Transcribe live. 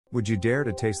Would you dare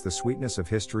to taste the sweetness of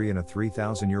history in a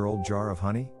 3,000-year-old jar of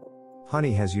honey?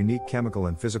 Honey has unique chemical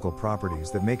and physical properties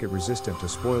that make it resistant to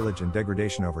spoilage and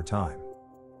degradation over time.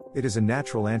 It is a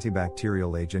natural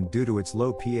antibacterial agent due to its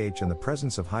low pH and the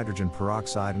presence of hydrogen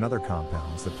peroxide and other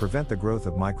compounds that prevent the growth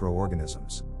of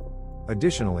microorganisms.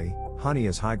 Additionally, honey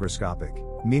is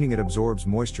hygroscopic, meaning it absorbs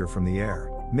moisture from the air,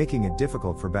 making it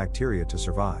difficult for bacteria to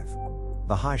survive.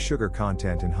 The high sugar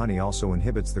content in honey also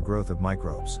inhibits the growth of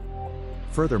microbes.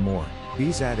 Furthermore,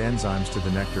 bees add enzymes to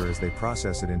the nectar as they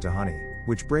process it into honey,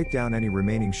 which break down any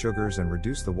remaining sugars and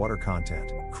reduce the water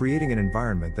content, creating an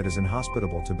environment that is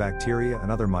inhospitable to bacteria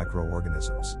and other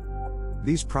microorganisms.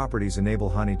 These properties enable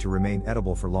honey to remain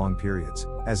edible for long periods,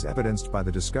 as evidenced by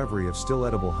the discovery of still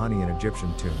edible honey in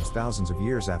Egyptian tombs thousands of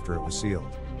years after it was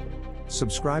sealed.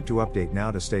 Subscribe to Update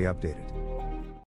Now to stay updated.